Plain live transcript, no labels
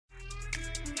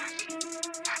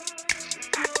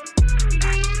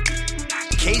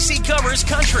Casey Covers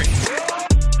Country.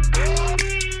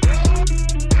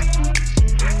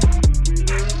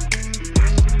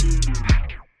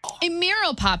 A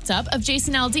mural popped up of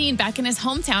Jason Aldean back in his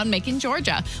hometown, Macon,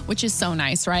 Georgia, which is so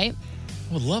nice, right?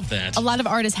 I would love that. A lot of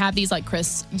artists have these, like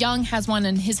Chris Young has one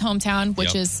in his hometown,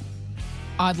 which is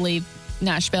oddly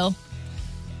Nashville.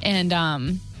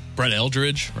 And Brett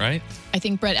Eldridge, right? I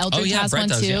think Brett Eldridge has Brett one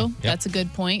does, too. yeah. Yep. That's a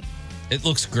good point. It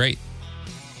looks great.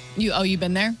 You've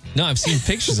been there? No, I've seen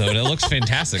pictures of it. It looks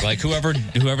fantastic. Like whoever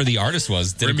the artist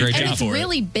was did a great And job. it's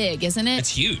really big, isn't it? It's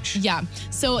huge. Yeah.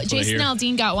 So Jason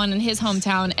Aldean got one in his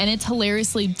hometown, and it's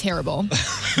hilariously terrible.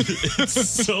 It's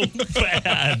so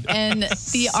bad. And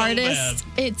the artist,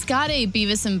 it's got a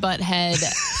Beavis and Butthead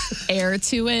air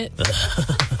to it.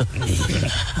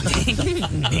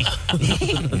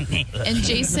 And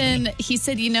Jason, he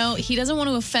said, he doesn't want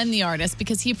to offend the artist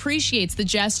because he appreciates the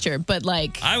gesture, but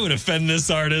like... I would offend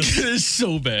this artist. It's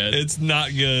so bad. It's not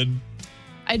good.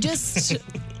 I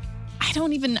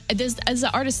don't even... Is the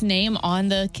artist's name on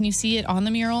the... Can you see it on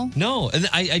the mural? No, and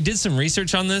I did some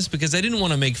research on this because I didn't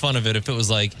want to make fun of it if it was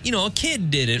like, a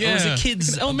kid did it or it was a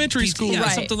kid's elementary school. Yeah,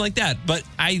 Right. something like that. But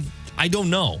I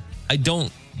don't know.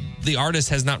 The artist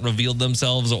has not revealed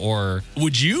themselves or...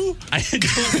 Would you?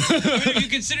 If you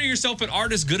consider yourself an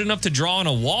artist good enough to draw on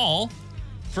a wall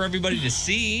for everybody to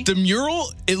see. The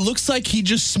mural, it looks like he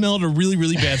just smelled a really,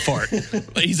 really bad fart.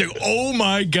 Like, he's like, oh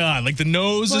my God. Like the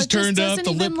nose is turned up,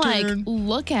 the lip turned.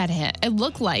 Look at him. It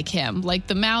looked like him. Like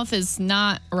the mouth is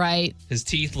not right. His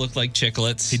teeth look like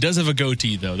chiclets. He does have a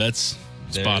goatee though. That's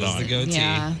spot There's on. the goatee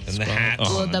Yeah. and the hat. A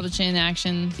little double chin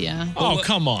action. Yeah. Oh,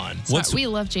 come on. We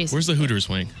love Jason. Where's the Hooters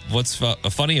wing? What's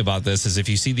funny about this is if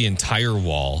you see the entire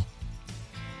wall,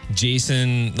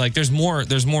 Jason, like there's more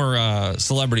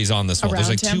celebrities on this wall. There's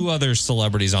like Around him? 2 other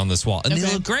celebrities on this wall, and they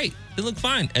Okay. look great. They look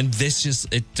fine, and this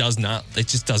it just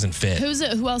doesn't fit.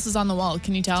 Who else is on the wall?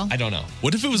 Can you tell? I don't know.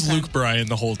 What if it was Luke Bryan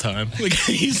the whole time? Like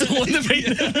he's the one that made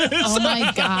it. Oh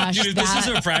my gosh. Dude, if this is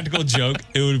a practical joke,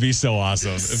 it would be so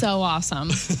awesome. So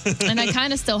awesome. And I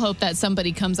kind of still hope that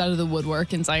somebody comes out of the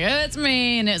woodwork and it's like, it's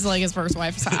me. And it's like his first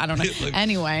wife. So I don't know.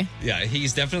 Anyway. Yeah,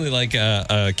 he's definitely like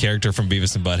a character from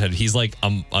Beavis and Butthead. He's like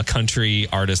a country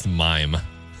artist mime.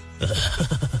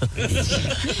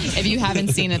 If you haven't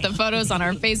seen it, the photos on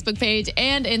our Facebook page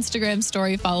and Instagram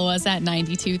story. Follow us at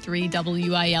 92.3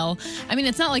 WIL. I mean,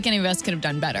 it's not like any of us could have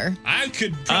done better. I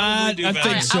could probably do I better.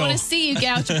 think so. I want to see you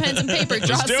get out your pens and paper.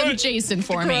 Draw do some it. Jason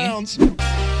for me.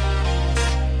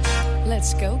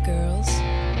 Let's go, girls.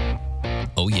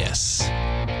 Oh, yes.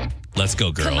 Let's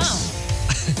go, Come girls.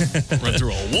 on. Run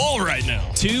through a wall right now.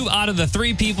 2 out of the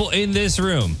 3 people in this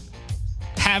room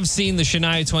have seen the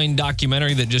Shania Twain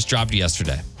documentary that just dropped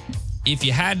yesterday. If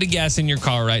you had to guess in your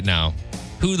car right now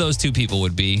who those 2 people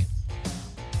would be,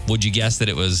 would you guess that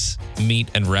it was Meat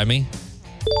and Remy?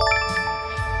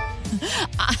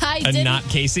 And not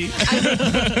Casey?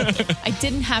 I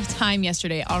didn't have time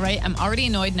yesterday, all right? I'm already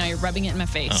annoyed. Now you're rubbing it in my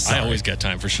face. I always got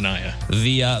time for Shania.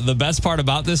 The best part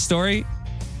about this story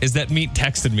is that Meat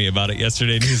texted me about it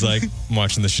yesterday, and he's like, I'm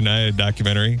watching the Shania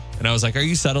documentary. And I was like, are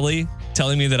you subtly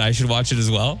telling me that I should watch it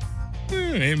as well?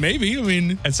 Maybe. I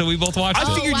mean, And so we both watched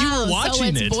I it. figured you were watching so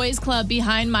it's it. Boys Club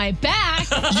behind my back.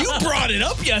 you brought it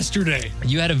up yesterday.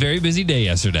 You had a very busy day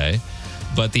yesterday,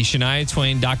 but the Shania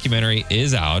Twain documentary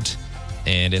is out,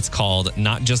 and it's called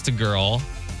Not Just a Girl,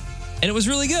 and it was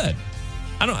really good.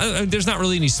 There's not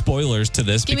really any spoilers to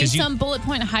this Give me because some bullet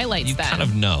point highlights you then. kind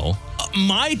of know.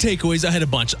 My takeaways, I had a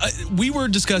bunch. We were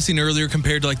discussing earlier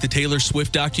compared to like the Taylor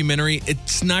Swift documentary,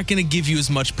 it's not going to give you as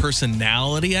much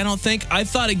personality, I don't think. I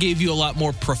thought it gave you a lot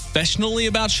more professionally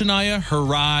about Shania, her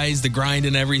rise, the grind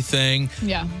and everything.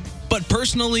 Yeah. But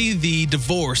personally, the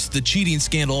divorce, the cheating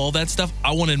scandal, all that stuff,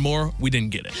 I wanted more. We didn't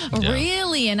get it.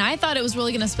 Really? And I thought it was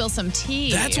really going to spill some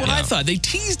tea. That's what I thought. They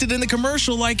teased it in the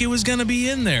commercial like it was going to be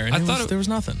in there. And there was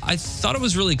nothing. I thought it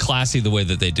was really classy the way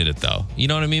that they did it, though. You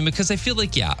know what I mean? Because I feel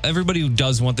like, everybody who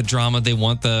does want the drama, they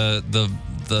want the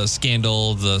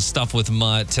scandal, the stuff with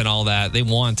Mutt and all that. They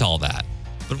want all that.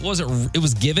 But it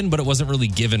was given, but it wasn't really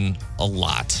given a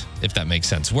lot, if that makes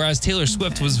sense. Whereas Taylor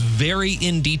Swift was very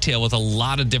in detail with a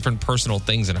lot of different personal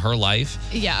things in her life.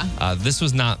 Yeah. This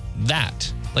was not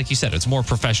that. Like you said, it's more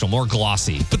professional, more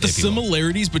glossy. But the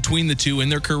similarities between the two in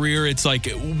their career, it's like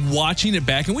watching it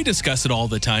back, and we discuss it all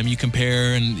the time. You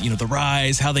compare and, the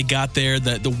rise, how they got there,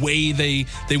 the way they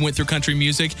went through country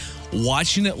music.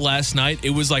 Watching it last night, it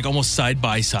was like almost side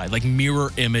by side, like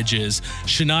mirror images.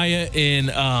 Shania in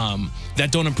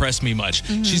That Don't Impress Me Much.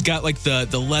 Mm-hmm. She's got like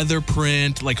the leather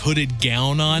print, like hooded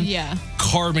gown on. Yeah.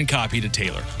 Carbon copy to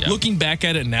Taylor. Yeah. Looking back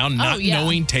at it now, not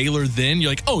knowing Taylor then,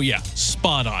 you're like, oh yeah,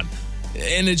 spot on.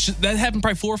 And that happened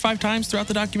probably 4 or 5 times throughout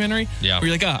the documentary. Yeah. Where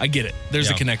you're like, I get it. There's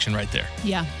a connection right there.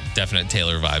 Yeah. Definite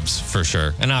Taylor vibes for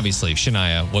sure. And obviously,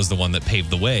 Shania was the one that paved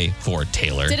the way for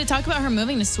Taylor. Did it talk about her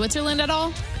moving to Switzerland at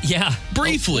all? Yeah.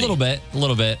 Briefly. A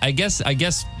little bit. I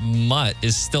guess Mutt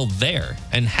is still there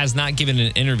and has not given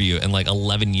an interview in like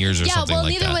 11 years or something like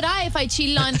that. Yeah, well, neither would I if I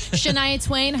cheated on Shania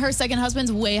Twain. Her second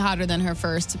husband's way hotter than her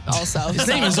first also. His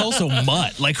name is also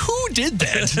Mutt. Like, who did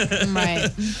that? Right.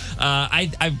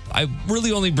 I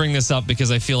really only bring this up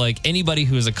because I feel like anybody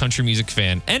who is a country music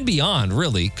fan and beyond,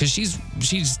 really, because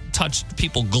she's touched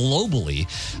people globally,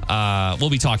 we'll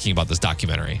be talking about this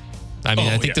documentary. I mean,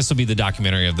 I think this will be the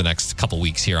documentary of the next couple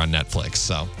weeks here on Netflix.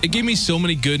 So it gave me so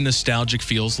many good nostalgic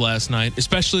feels last night,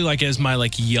 especially like as my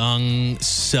like young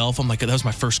self. I'm like, that was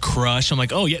my first crush. I'm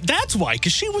like, oh yeah, that's why,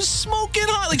 because she was smoking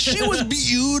hot. Like she was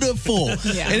beautiful, and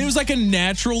it was like a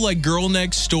natural like girl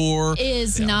next door.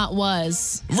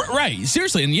 Was. Right,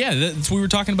 seriously, and that's what we were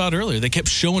talking about earlier. They kept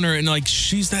showing her, and like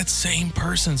she's that same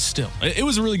person still. It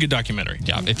was a really good documentary.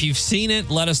 Yeah, if you've seen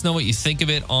it, let us know what you think of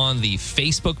it on the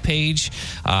Facebook page.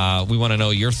 We want to know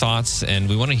your thoughts, and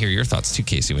we want to hear your thoughts too,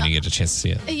 Casey, when you get a chance to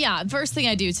see it. Yeah, first thing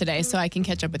I do today, so I can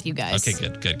catch up with you guys.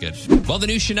 Okay, good. Well, the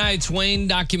new Shania Twain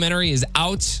documentary is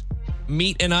out.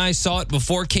 Meat and I saw it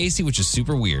before Casey, which is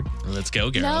super weird. Let's go,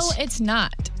 girls. No, it's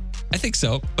not. I think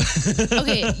so.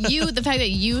 Okay, the fact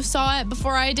that you saw it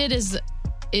before I did is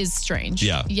strange.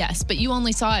 Yeah. Yes, but you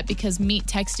only saw it because Meat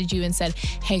texted you and said,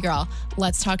 "Hey, girl,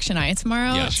 let's talk Shania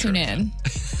tomorrow. Yeah, Tune in."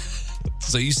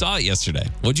 So you saw it yesterday.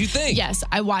 What'd you think? Yes,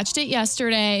 I watched it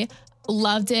yesterday.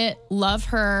 Loved it. Love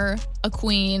her. A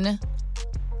queen.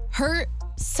 Her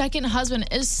second husband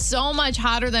is so much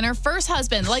hotter than her first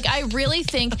husband. Like, I really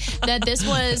think that this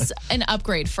was an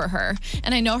upgrade for her.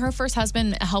 And I know her first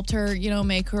husband helped her,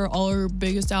 make all her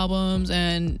biggest albums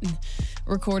and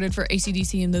recorded for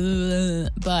AC/DC and blah, blah, blah.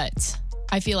 But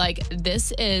I feel like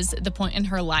this is the point in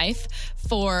her life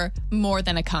for more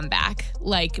than a comeback.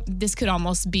 Like, this could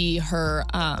almost be her,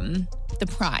 the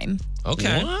prime.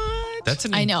 Okay. What?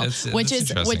 I know, which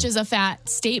interesting. is a fat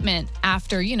statement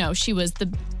after, she was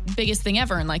the biggest thing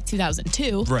ever in like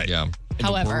 2002. Right. Yeah.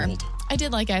 However, I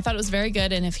did like it. I thought it was very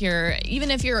good. And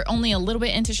even if you're only a little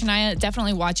bit into Shania,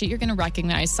 definitely watch it. You're going to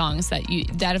recognize songs that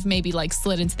have maybe like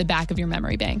slid into the back of your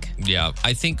memory bank. Yeah.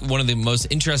 I think one of the most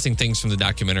interesting things from the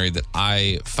documentary that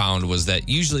I found was that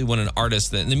usually when an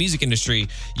artist in the music industry,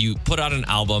 you put out an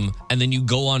album and then you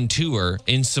go on tour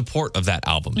in support of that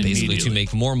album, basically to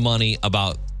make more money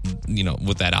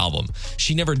with that album.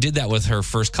 She never did that with her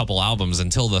first couple albums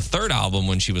until the third album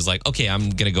when she was like, okay, I'm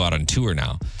going to go out on tour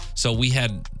now. So we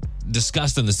had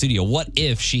discussed in the studio, what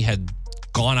if she had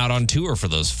gone out on tour for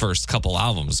those first couple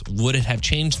albums? Would it have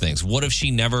changed things? What if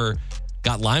she never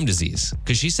got Lyme disease?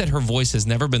 Because she said her voice has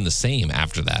never been the same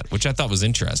after that, which I thought was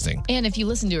interesting. And if you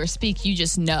listen to her speak, you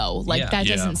just know, that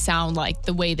doesn't sound like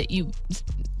the way that you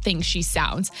think she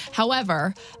sounds.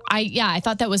 However, I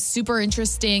thought that was super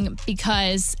interesting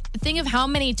because think of how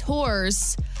many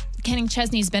tours Kenny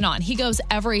Chesney's been on. He goes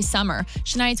every summer.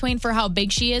 Shania Twain, for how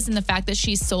big she is and the fact that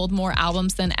she's sold more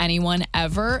albums than anyone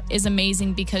ever, is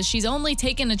amazing because she's only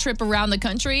taken a trip around the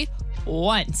country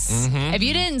once. Mm-hmm. If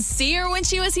you didn't see her when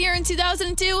she was here in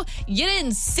 2002, you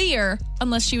didn't see her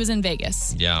unless she was in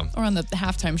Vegas. Yeah. Or on the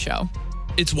halftime show.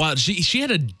 It's wild. She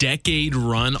had a decade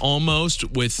run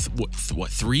almost with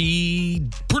 3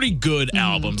 pretty good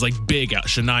albums, like big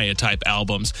Shania type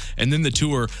albums, and then the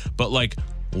tour. But like,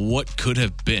 what could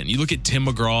have been? You look at Tim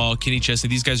McGraw, Kenny Chesney,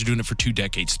 these guys are doing it for 2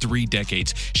 decades, 3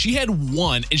 decades. She had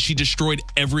one and she destroyed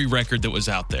every record that was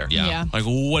out there. Yeah. Like,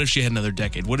 what if she had another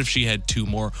decade? What if she had 2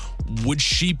 more? Would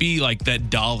she be like that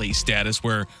Dolly status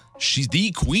where she's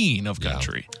the queen of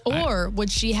country? Or would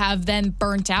she have then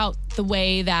burnt out the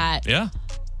way that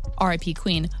R.I.P.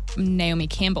 Queen Naomi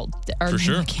Campbell, or for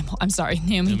sure.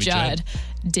 Naomi Judd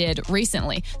did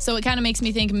recently. So it kind of makes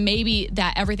me think maybe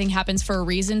that everything happens for a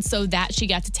reason, so that she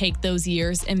got to take those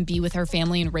years and be with her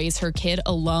family and raise her kid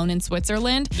alone in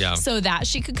Switzerland, so that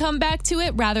she could come back to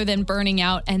it rather than burning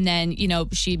out, and then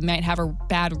she might have a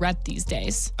bad rep these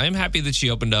days. I'm happy that she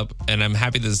opened up, and I'm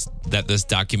happy that this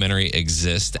documentary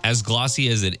exists. As glossy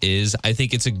as it is, I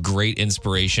think it's a great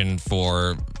inspiration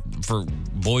for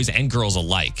boys and girls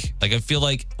alike. Like, I feel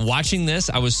like watching this,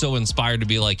 I was so inspired to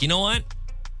be like, you know what?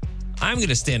 I'm going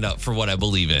to stand up for what I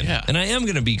believe in. Yeah. And I am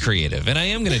going to be creative. And I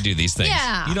am going to do these things.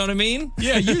 Yeah. You know what I mean?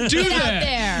 Yeah, you do Get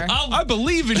that. out there. I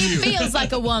believe in you. Feels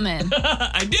like a woman.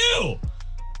 I do.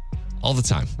 All the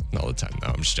time. All the time. No,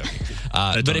 I'm just joking.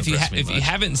 That But don't if you impress me if you much.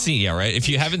 haven't seen, if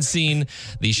you haven't seen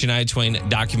the Shania Twain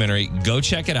documentary, go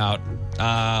check it out.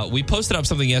 We posted up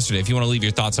something yesterday. If you want to leave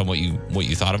your thoughts on what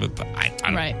you thought of it, but I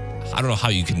don't know how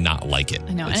you could not like it.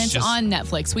 I know, and it's on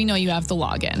Netflix. We know you have the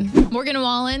login. Morgan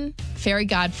Wallen, fairy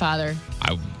godfather.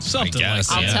 Something like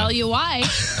that. I'll tell you why.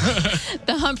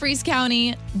 The Humphreys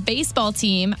County baseball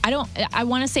team. I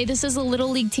want to say this is a little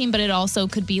league team, but it also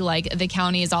could be like the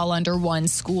county is all under one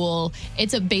school.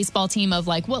 It's a baseball team of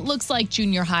like what looks like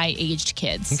junior high aged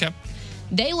kids. Okay.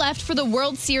 They left for the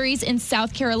World Series in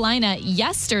South Carolina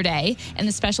yesterday. And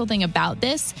the special thing about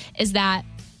this is that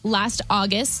last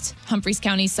August, Humphreys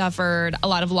County suffered a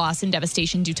lot of loss and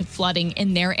devastation due to flooding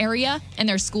in their area, and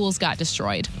their schools got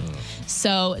destroyed.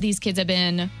 So these kids have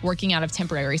been working out of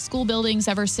temporary school buildings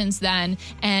ever since then,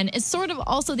 and it's sort of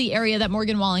also the area that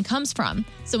Morgan Wallen comes from.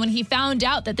 So when he found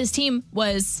out that this team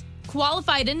was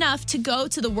qualified enough to go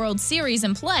to the World Series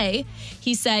and play,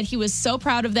 he said he was so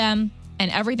proud of them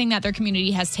and everything that their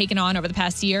community has taken on over the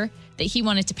past year that he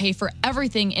wanted to pay for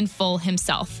everything in full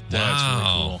himself. That's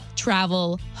really cool.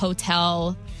 Travel,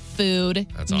 hotel, food,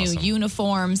 That's new awesome.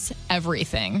 uniforms,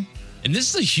 everything. And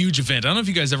this is a huge event. I don't know if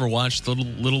you guys ever watched the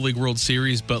Little League World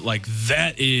Series, but like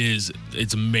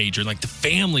it's major. Like the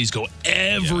families go,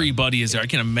 everybody is there. I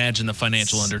can't imagine the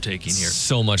financial undertaking here.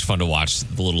 So much fun to watch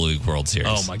the Little League World Series.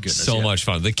 Oh, my goodness, So yeah. much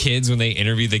fun. The kids, when they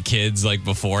interview the kids like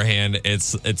beforehand,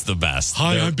 it's the best.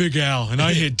 Big Al, and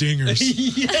I hit dingers.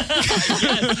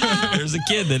 There's a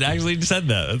kid that actually said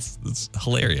that. That's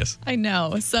hilarious. I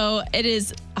know. So it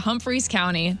is Humphreys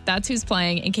County. That's who's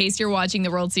playing. In case you're watching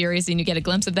the World Series and you get a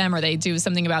glimpse of them or they do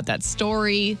something about that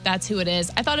story, that's who it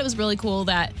is. I thought it was really cool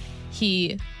that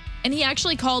he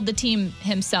actually called the team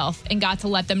himself and got to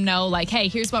let them know, like, hey,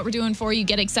 here's what we're doing for you.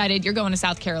 Get excited. You're going to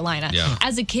South Carolina. Yeah.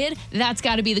 As a kid, that's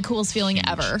got to be the coolest feeling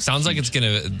ever. Sounds like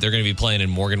they're gonna be playing in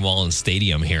Morgan Wallen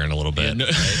Stadium here in a little bit.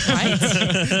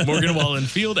 Right? Morgan Wallen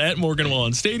Field at Morgan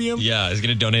Wallen Stadium. Yeah, he's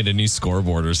gonna donate a new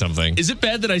scoreboard or something. Is it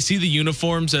bad that I see the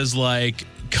uniforms as like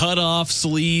cut off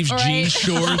sleeves, Right. jean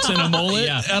shorts, and a mullet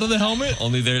Yeah. out of the helmet?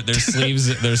 Only their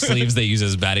sleeves they use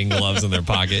as batting gloves in their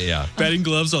pocket. Yeah. Batting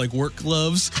gloves are like work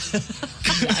gloves.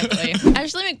 Exactly.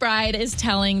 Ashley McBride is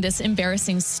telling this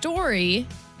embarrassing story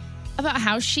about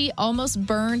how she almost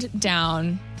burned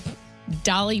down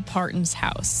Dolly Parton's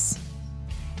house.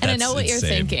 And I That's know what you're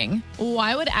insane. thinking.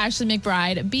 Why would Ashley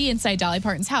McBride be inside Dolly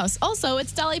Parton's house? Also,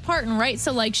 it's Dolly Parton, right?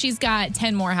 So, like, she's got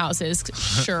 10 more houses,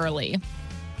 surely.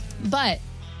 But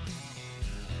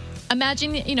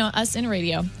imagine, us in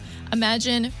radio.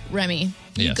 Imagine, Remy,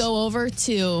 you Yes. go over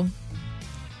to,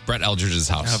 Brett Eldridge's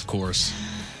house. Of course.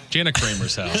 Jana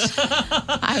Kramer's house.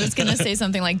 I was going to say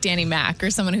something like Danny Mac or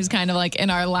someone who's kind of like in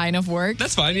our line of work.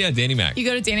 That's fine. Yeah, Danny Mac. You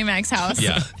go to Danny Mac's house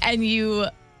Yeah. and you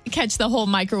catch the whole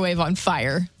microwave on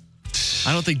fire.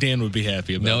 I don't think Dan would be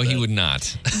happy about No, that. he would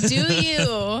not. Do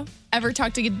you ever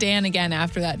talk to Dan again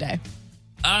after that day?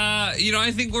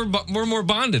 I think we're more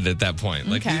bonded at that point.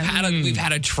 Like Okay. we've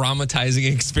had a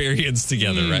traumatizing experience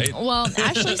together, right? Well,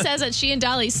 Ashley says that she and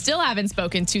Dolly still haven't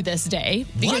spoken to this day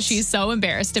because What? she's so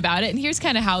embarrassed about it. And here's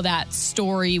kind of how that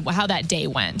day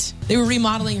went. They were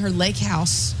remodeling her lake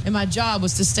house, and my job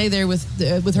was to stay there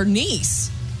with her niece,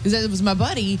 because that was my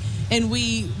buddy. And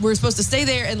we were supposed to stay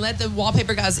there and let the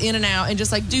wallpaper guys in and out and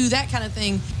just like do that kind of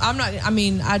thing.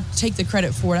 I take the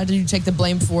credit for it. I do take the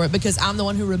blame for it because I'm the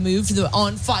one who removed the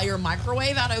on fire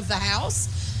microwave out of the house.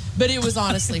 But it was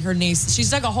honestly her niece. She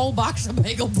stuck a whole box of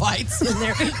bagel bites in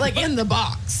there, like in the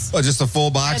box. Oh, just a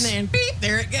full box? And then beep,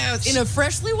 there it goes. In a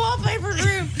freshly wallpapered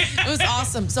room. It was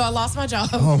awesome. So I lost my job.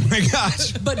 Oh my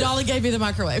gosh. But Dolly gave me the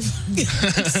microwave.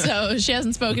 So she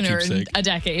hasn't spoken to her in Keepsake. a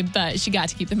decade, but she got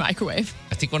to keep the microwave.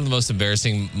 I think one of the most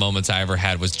embarrassing moments I ever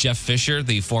had was Jeff Fisher,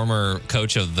 the former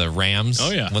coach of the Rams.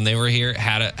 Oh, yeah. When they were here,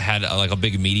 had a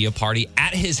big media party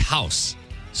at his house.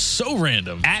 So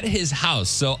random. At his house.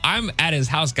 So I'm at his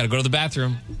house, got to go to the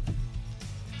bathroom.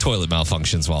 Toilet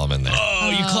malfunctions while I'm in there. Oh,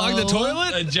 you clogged the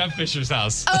toilet? At Jeff Fisher's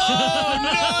house.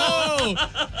 Oh,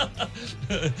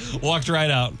 Walked right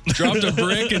out. no! Dropped a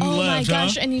brick and Oh left, my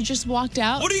gosh. huh? And you just walked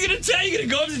out? What are you going to tell? You going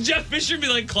to go up to Jeff Fisher and be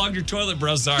like, clog your toilet,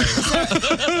 bro? Sorry.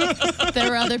 There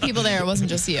were other people there. It wasn't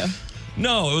just you.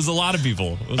 No, it was a lot of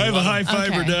people. It was I have a lot high of-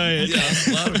 fiber Okay. diet. Yeah,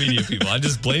 a lot of media people. I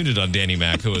just blamed it on Danny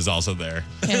Mac, who was also there.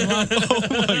 Okay, well,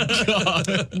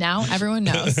 now everyone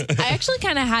knows. I actually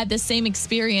kind of had the same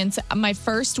experience. My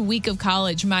first week of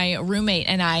college, my roommate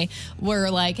and I were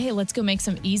like, hey, let's go make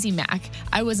some Easy Mac.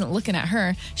 I wasn't looking at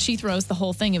her. She throws the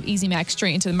whole thing of Easy Mac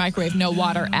straight into the microwave, no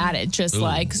water added, just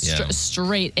yeah.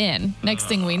 straight in. Next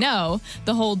thing we know,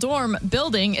 the whole dorm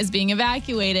building is being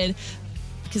evacuated.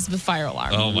 because of the fire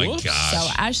alarm. Oh my Whoops. gosh. So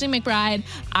Ashley McBride,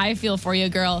 I feel for you,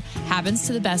 girl. Happens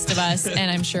to the best of us, and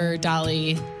I'm sure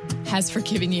Dolly has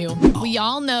forgiven you. We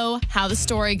all know how the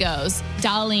story goes.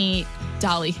 Dolly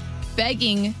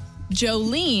begging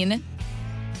Jolene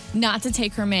not to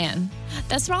take her man.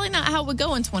 That's probably not how it would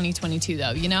go in 2022,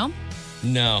 though, you know?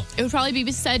 No. It would probably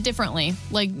be said differently.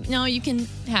 Like, no, you can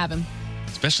have him.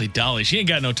 Especially Dolly. She ain't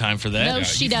got no time for that. No,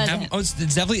 she doesn't. It's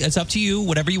definitely, it's up to you.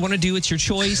 Whatever you want to do, it's your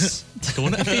choice.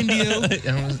 Don't offend you.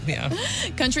 Yeah.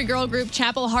 Country girl group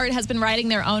Chapel Hart has been writing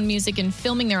their own music and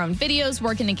filming their own videos,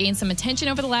 working to gain some attention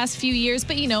over the last few years.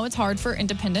 But, you know, it's hard for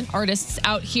independent artists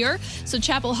out here. So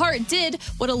Chapel Hart did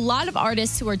what a lot of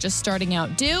artists who are just starting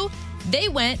out do. They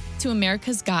went to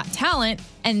America's Got Talent,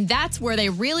 and that's where they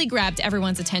really grabbed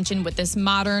everyone's attention with this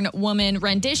modern woman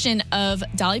rendition of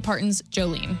Dolly Parton's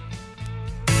Jolene.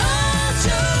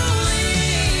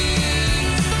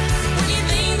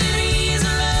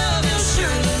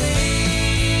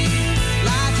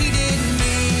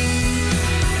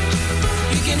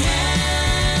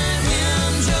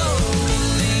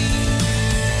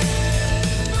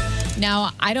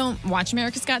 Now, I don't watch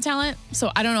America's Got Talent,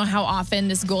 so I don't know how often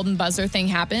this golden buzzer thing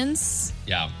happens.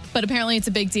 Yeah. But apparently it's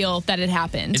a big deal that it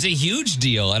happened. It's a huge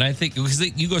deal. And I think because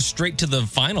you go straight to the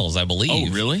finals, I believe.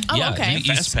 Oh, really? Oh, Yeah. okay.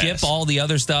 You Fast skip pass. all the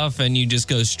other stuff and you just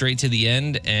go straight to the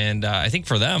end. And I think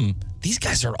for them, these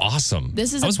guys are awesome.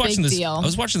 This is I was a big watching this, deal. I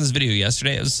was watching this video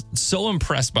yesterday. I was so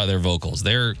impressed by their vocals.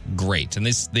 They're great. And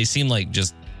they seem like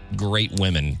just great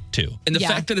women, too. And the Yeah.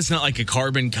 fact that it's not like a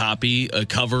carbon copy, a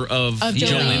cover of Jolene,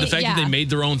 Jolene, the fact yeah. that they made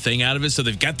their own thing out of it, so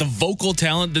they've got the vocal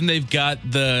talent, then they've got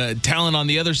the talent on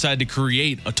the other side to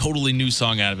create a totally new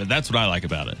song out of it. That's what I like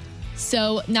about it.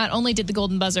 So not only did the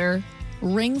golden buzzer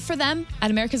ring for them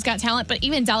at America's Got Talent, but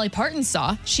even Dolly Parton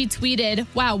saw. She tweeted,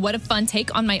 "Wow, what a fun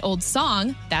take on my old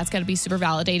song." That's got to be super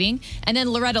validating. And then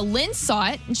Loretta Lynn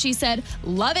saw it, and she said,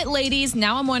 "Love it, ladies.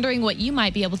 Now I'm wondering what you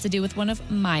might be able to do with one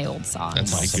of my old songs."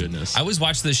 That's My awesome. goodness. I always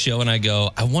watch this show and I go,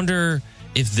 I wonder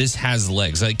if this has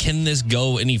legs. Like, can this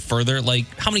go any further? Like,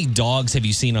 how many dogs have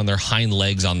you seen on their hind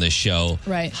legs on this show?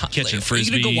 Right. Catching Are you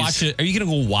gonna go frisbees. watch it? Are you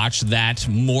gonna go watch that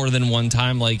more than one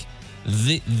time? Like,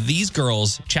 these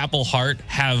girls, Chapel Hart,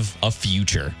 have a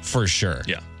future for sure.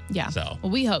 Yeah. Yeah. So.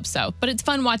 Well, we hope so. But it's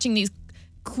fun watching these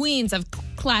queens of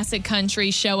classic country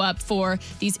show up for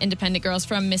these independent girls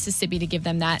from Mississippi to give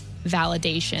them that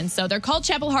validation. So they're called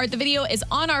Chapel Hart. The video is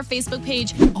on our Facebook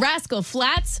page, Rascal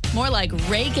Flats, more like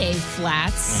Reggae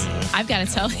Flats. I've got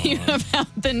to tell you about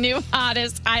the new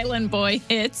hottest Island Boy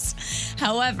hits.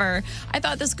 However, I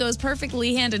thought this goes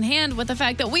perfectly hand in hand with the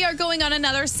fact that we are going on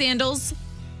another Sandals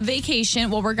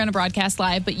vacation. Well, we're going to broadcast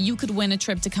live, but you could win a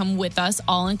trip to come with us,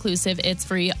 all inclusive. It's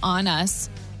free on us.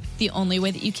 The only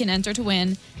way that you can enter to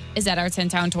win is at our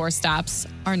 10-town tour stops.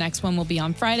 Our next one will be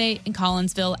on Friday in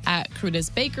Collinsville at Cruda's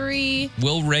Bakery.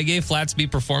 Will Reggae Flats be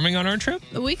performing on our trip?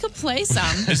 We could play some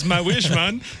It's my wish,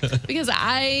 man. because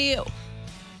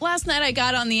last night I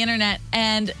got on the internet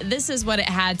and this is what it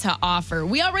had to offer.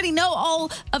 We already know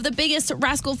all of the biggest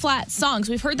Rascal Flatts songs.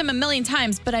 We've heard them a million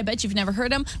times, but I bet you've never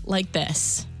heard them like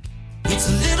this. It's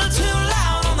a little too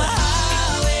loud on the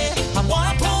highway. I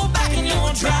wanna pull back in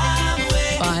your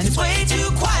driveway. Fun. It's way too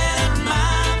quiet at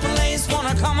my place.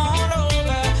 Wanna come on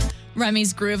over.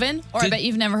 Remy's Groovin', or I bet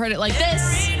you've never heard it like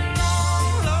this. Ain't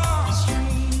no lost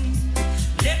dream.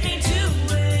 Let me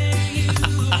do it.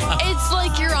 It's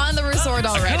like you're on the resort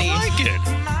already. I like it.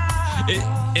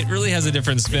 It really has a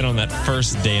different spin on that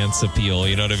first dance appeal.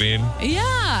 You know what I mean?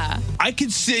 Yeah. I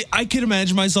could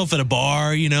imagine myself at a bar,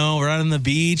 right on the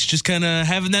beach, just kind of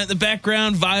having that in the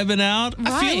background, vibing out.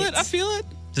 Right. I feel it.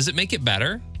 Does it make it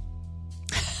better?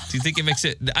 Do you think it makes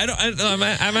it? I'm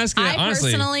asking I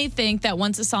honestly. personally think that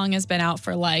once a song has been out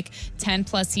for like 10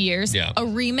 plus years, Yeah. a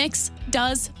remix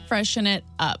does freshen it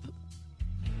up.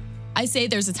 I say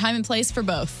there's a time and place for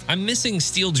both. I'm missing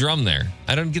steel drum there.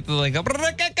 I don't get the like.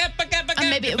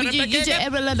 Maybe you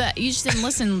just didn't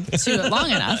listen to it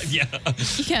long enough. Yeah,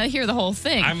 You can't hear the whole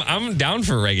thing. I'm down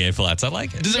for Reggae Flats. I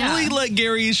like it. Does it Yeah. really let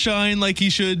Gary shine like he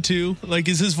should too? Like,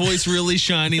 is his voice really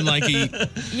shining like he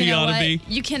you know ought what? to be?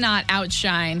 You cannot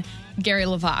outshine Gary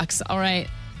LaVox, all right?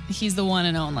 He's the one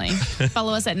and only.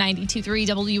 Follow us at 92.3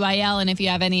 WIL. And if you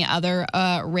have any other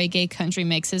reggae country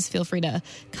mixes, feel free to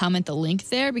comment the link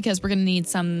there because we're going to need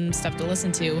some stuff to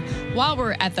listen to while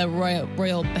we're at the Royal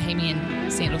Bahamian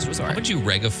Sandals Resort. How would you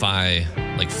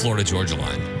reggaify like Florida Georgia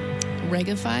line?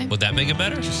 Reggaify? Would that make it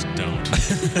better? Just don't.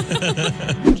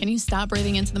 Can you stop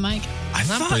breathing into the mic? I'm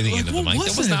not breathing into the mic.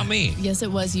 That was not me. Yes,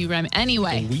 it was you, Rem.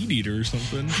 Anyway. Weed eater or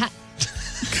something.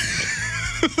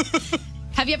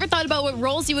 Have you ever thought about what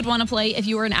roles you would want to play if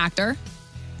you were an actor?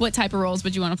 What type of roles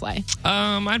would you want to play?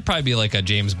 I'd probably be like a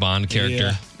James Bond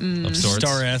character of sorts.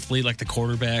 Star athlete, like the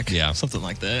quarterback. Yeah. Something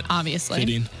like that. Obviously.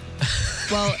 Fitting.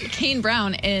 Well, Kane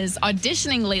Brown is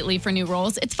auditioning lately for new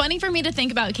roles. It's funny for me to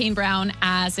think about Kane Brown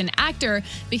as an actor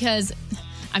because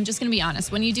I'm just going to be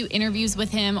honest. When you do interviews with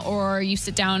him or you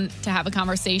sit down to have a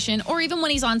conversation or even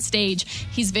when he's on stage,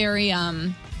 he's very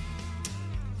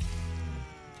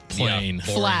Plain.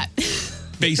 flat.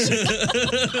 Basic.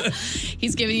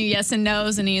 He's giving you yes and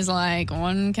no's and he's like,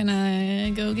 when can I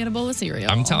go get a bowl of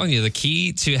cereal? I'm telling you, the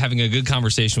key to having a good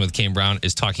conversation with Kane Brown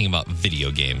is talking about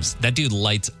video games. That dude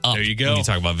lights up There you go. when you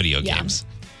talk about video Yeah. games.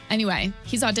 Anyway,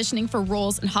 he's auditioning for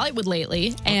roles in Hollywood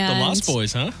lately. And The Lost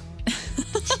Boys, huh?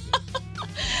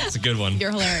 It's a good one.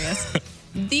 You're hilarious.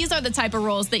 These are the type of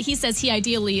roles that he says he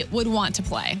ideally would want to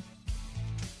play.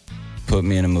 Put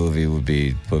me in a movie would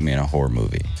be put me in a horror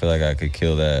movie. I feel like I could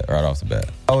kill that right off the bat.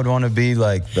 I would want to be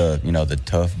like the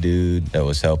tough dude that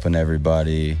was helping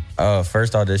everybody.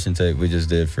 First audition tape we just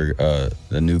did for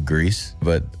the new Grease,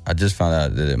 but I just found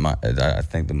out that I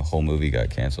think the whole movie got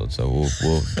canceled, so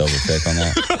we'll double check on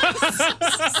that.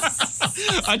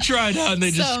 I tried out and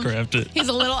they just So, scrapped it. He's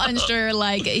a little unsure,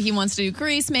 like he wants to do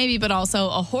Grease maybe, but also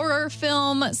a horror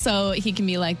film so he can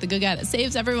be like the good guy that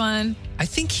saves everyone. I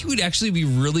think he would actually be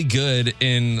really good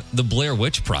in the Blair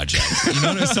Witch Project. You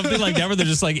know, something like that where they're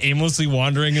just like aimlessly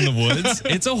wandering in the woods.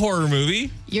 It's a horror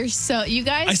movie. You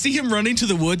guys. I see him running to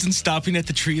the woods and stopping at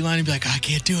the tree line and be like, I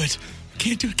can't do it.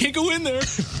 Can't go in there.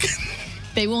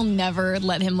 They will never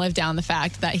let him live down the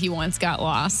fact that he once got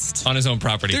lost. On his own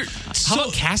property. How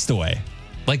about Castaway?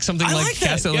 Like something I like like that,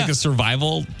 Castaway, like yeah. a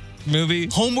survival movie.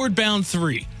 Homeward Bound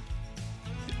 3.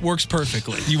 Works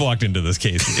perfectly. You walked into this,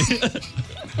 Casey.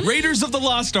 Raiders of the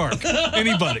Lost Ark.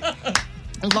 Anybody.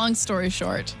 Long story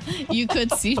short, you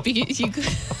could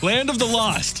Land of the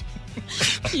Lost.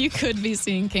 you could be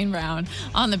seeing Kane Brown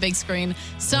on the big screen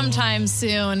sometime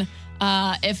soon.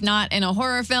 If not in a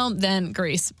horror film, then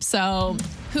Grease. So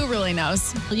who really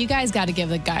knows? Well, you guys got to give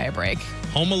the guy a break.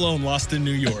 Home Alone, Lost in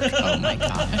New York. Oh my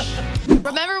gosh.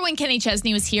 Remember when Kenny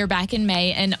Chesney was here back in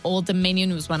May and Old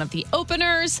Dominion was one of the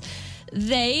openers?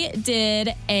 They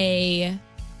did a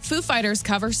Foo Fighters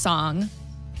cover song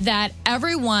that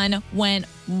everyone went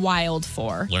wild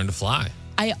for. Learn to Fly.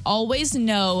 I always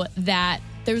know that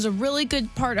there's a really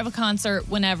good part of a concert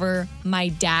whenever my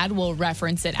dad will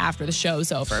reference it after the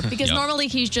show's over. Because Yep. normally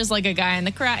he's just like a guy in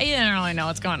the crowd. He doesn't really know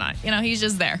what's going on. You know, he's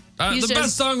just there. He's The just,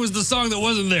 best song was the song that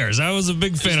wasn't theirs. I was a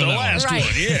big fan of that last one.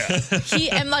 Right.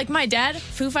 Yeah. And like my dad,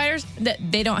 Foo Fighters,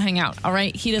 they don't hang out, all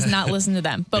right? He does not listen to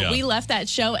them. But Yeah. we left that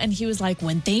show and he was like,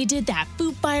 when they did that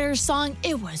Foo Fighters song,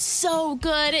 it was so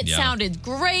good. It Yeah. sounded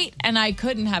great. And I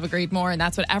couldn't have agreed more. And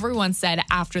that's what everyone said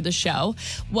after the show.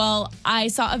 Well, I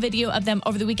saw a video of them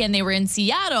over the weekend. They were in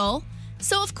Seattle.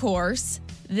 So, of course,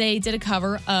 they did a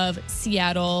cover of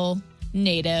Seattle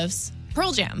natives,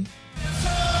 Pearl Jam.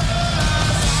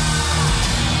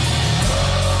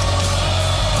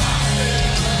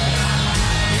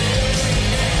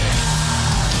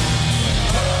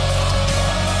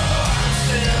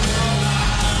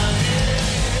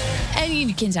 And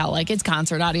you can tell, like, it's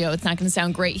concert audio. It's not going to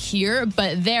sound great here,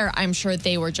 but there, I'm sure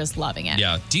they were just loving it.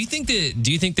 Yeah. Do you think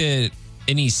that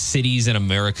any cities in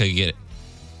America get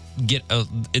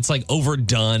it's like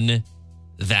overdone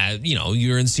that, you know,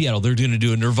 you're in Seattle, they're going to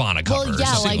do a Nirvana cover Well, or yeah,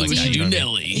 something like, like do that. you know do what I mean?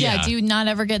 Nelly? Yeah, do you not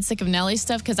ever get sick of Nelly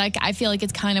stuff? Because I feel like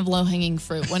it's kind of low-hanging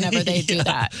fruit whenever they do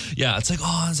that. Yeah, it's like,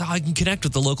 oh, that's how I can connect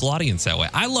with the local audience that way.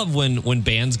 I love when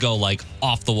bands go like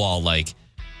off the wall, like,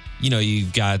 you know,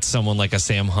 you've got someone like a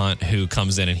Sam Hunt who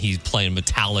comes in and he's playing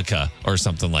Metallica or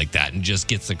something like that and just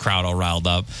gets the crowd all riled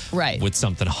up Right. with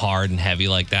something hard and heavy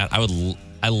like that.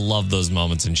 I love those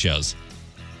moments in shows.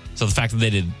 So the fact that they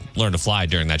did Learn to Fly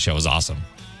during that show was awesome.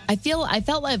 I felt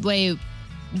that way.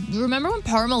 Remember when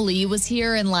Parma Lee was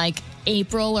here in like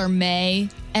April or May,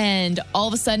 and all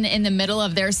of a sudden in the middle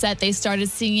of their set they started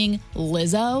singing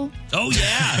Lizzo? Oh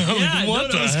yeah, yeah,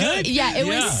 What that was the heck? good. Yeah, it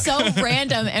was so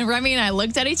random. And Remy and I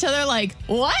looked at each other like,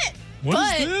 what?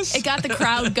 What is this? It got the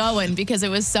crowd going because it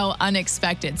was so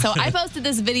unexpected. So I posted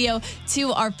this video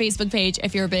to our Facebook page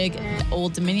if you're a big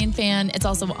Old Dominion fan. It's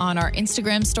also on our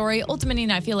Instagram story. Old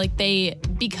Dominion, I feel like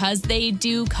because they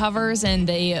do covers and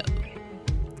they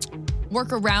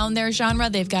work around their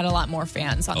genre, they've got a lot more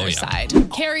fans on their side.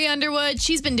 Carrie Underwood,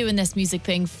 she's been doing this music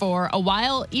thing for a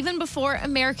while, even before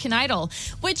American Idol,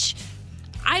 which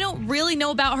I don't really know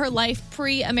about her life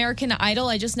pre-American Idol.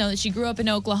 I just know that she grew up in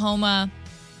Oklahoma.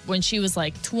 When she was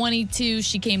like 22,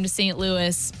 she came to St.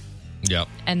 Louis, Yep.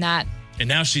 and now And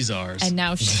now she's ours. and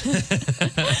now she's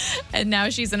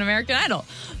an American Idol.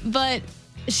 But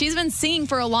she's been singing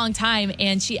for a long time,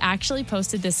 and she actually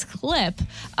posted this clip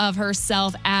of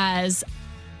herself as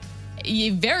a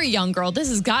very young girl. This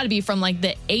has got to be from like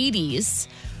the 80s,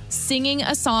 singing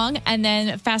a song, and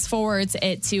then fast forwards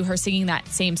it to her singing that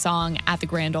same song at the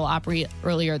Grand Ole Opry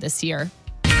earlier this year.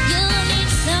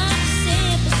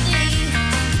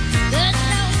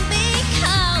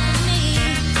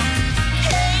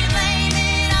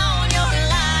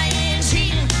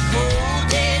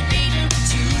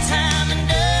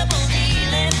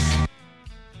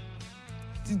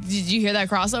 Did you hear that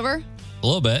crossover? A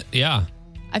little bit, yeah.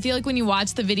 I feel like when you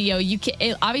watch the video,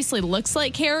 it obviously looks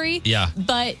like Carrie. Yeah.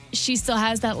 But she still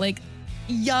has that like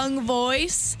young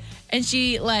voice, and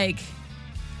she's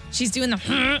doing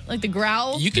the like the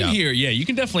growl. You can hear, you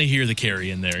can definitely hear the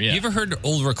Carrie in there. Yeah. You ever heard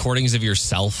old recordings of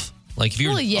yourself? Like if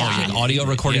you're audio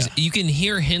recordings, you can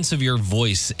hear hints of your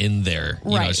voice in there.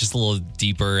 You know, it's just a little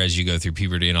deeper as you go through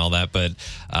puberty and all that. But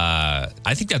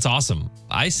I think that's awesome.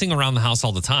 I sing around the house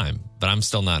all the time, but I'm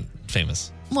still not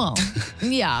famous. Well,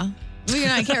 yeah. Well, you're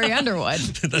not Carrie Underwood.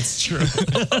 That's true.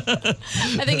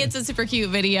 I think it's a super cute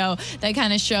video that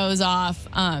kind of shows off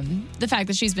the fact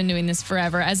that she's been doing this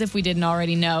forever, as if we didn't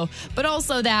already know. But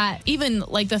also that even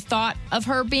like the thought of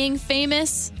her being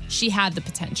famous, she had the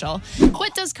potential.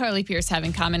 What does Carly Pearce have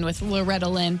in common with Loretta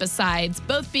Lynn besides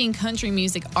both being country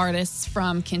music artists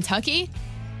from Kentucky?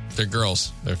 They're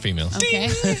girls. They're females. Okay.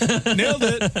 Nailed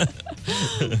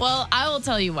it. Well, I will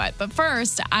tell you what. But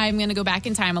first, I'm going to go back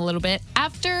in time a little bit.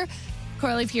 After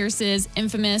Carly Pearce's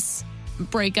infamous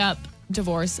breakup,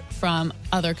 divorce from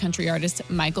other country artist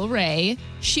Michael Ray,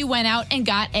 she went out and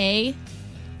got a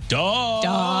dog.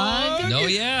 Oh,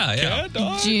 yeah.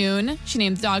 Dog. June. She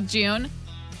named the dog June.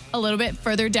 A little bit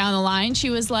further down the line, she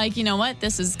was like, you know what?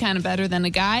 This is kind of better than a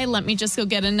guy. Let me just go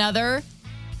get another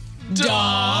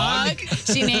dog.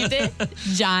 She named it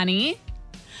Johnny.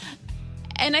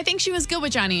 And I think she was good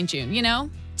with Johnny and June, you know?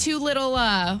 Two little,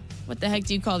 what the heck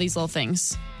do you call these little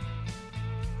things?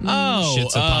 Oh,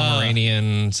 Shit's a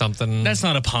Pomeranian something. That's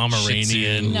not a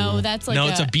Pomeranian. No, that's like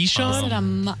it's a Bichon. Is it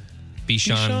a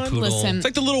Bichon poodle. Listen. It's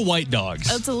like the little white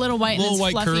dogs. It's a little white, Little and it's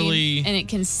white, fluffy, curly, and it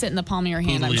can sit in the palm of your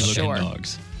hand, I'm poodly-looking sure.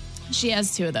 dogs. She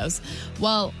has two of those.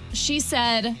 Well, she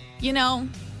said, you know,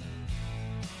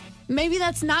 maybe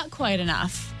that's not quite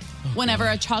enough. Whenever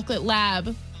a chocolate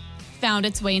lab found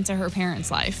its way into her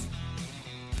parents' life.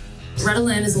 Loretta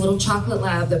Lynn is a little chocolate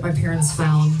lab that my parents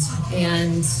found.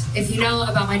 And if you know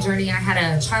about my journey, I had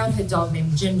a childhood dog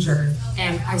named Ginger.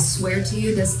 And I swear to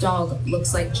you, this dog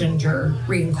looks like Ginger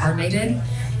reincarnated.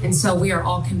 And so we are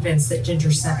all convinced that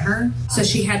Ginger sent her. So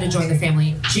she had to join the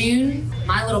family. June,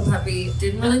 my little puppy,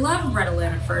 didn't really love Loretta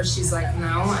Lynn at first. She's like,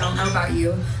 no, I don't know about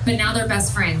you. But now they're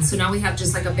best friends. So now we have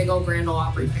just like a big old Grand Ole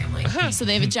Opry family. So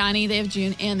they have a Johnny, they have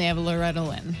June, and they have a Loretta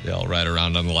Lynn. They all ride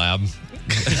around on the lab.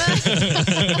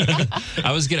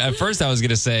 At first I was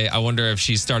gonna say, I wonder if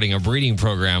she's starting a breeding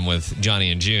program with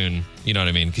Johnny and June. You know what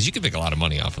I mean? Because you could make a lot of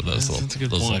money off of those little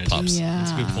pups. Yeah.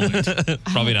 That's a good point.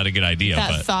 Probably not a good idea, That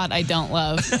but thought I don't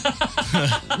love.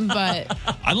 But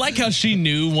I like how she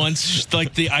knew once,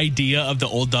 like, the idea of the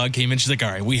old dog came in. She's like,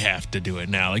 all right, we have to do it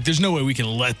now. Like, there's no way we can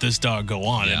let this dog go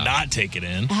on and not take it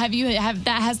in.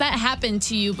 has that happened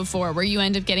to you before, where you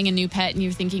end up getting a new pet and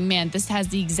you're thinking, man, this has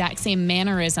the exact same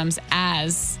mannerisms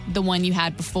as the one you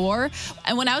had before?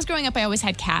 And when I was growing up, I always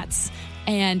had cats,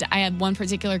 and I had one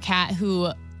particular cat who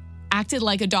acted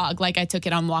like a dog. Like, I took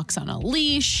it on walks on a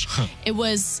leash. It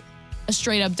was a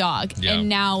straight up dog. Yeah. And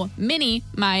now Minnie,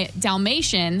 my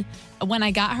Dalmatian, when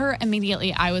I got her,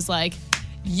 immediately I was like,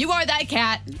 you are that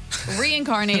cat,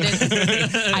 reincarnated.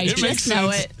 I just know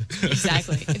it.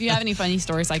 Exactly. If you have any funny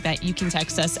stories like that, you can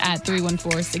text us at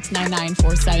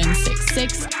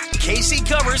 314-699-4766. Casey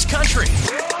covers country.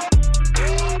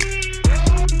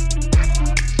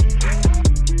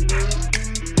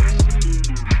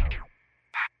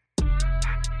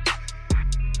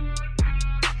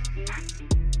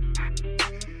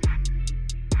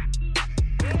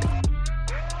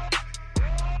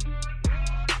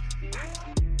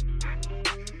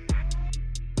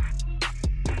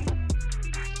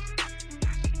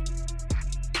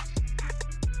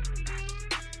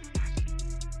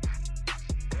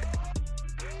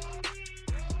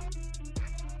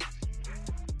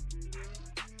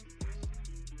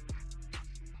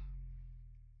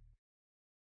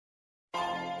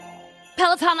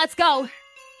 Peloton, let's go.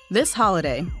 This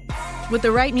holiday, with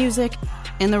the right music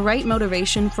and the right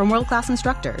motivation from world-class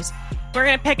instructors, We're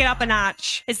going to pick it up a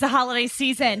notch. It's the holiday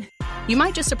season. you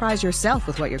might just surprise yourself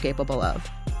with what you're capable of.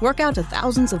 Work out to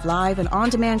thousands of live and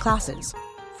on-demand classes,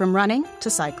 from running to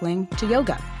cycling to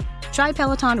yoga. Try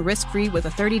Peloton risk-free with a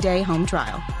 30-day home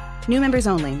trial. New members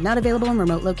only. Not available in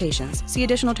remote locations. See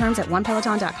additional terms at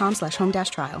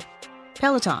onepeloton.com/home-trial.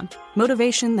 Peloton.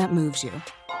 Motivation that moves you.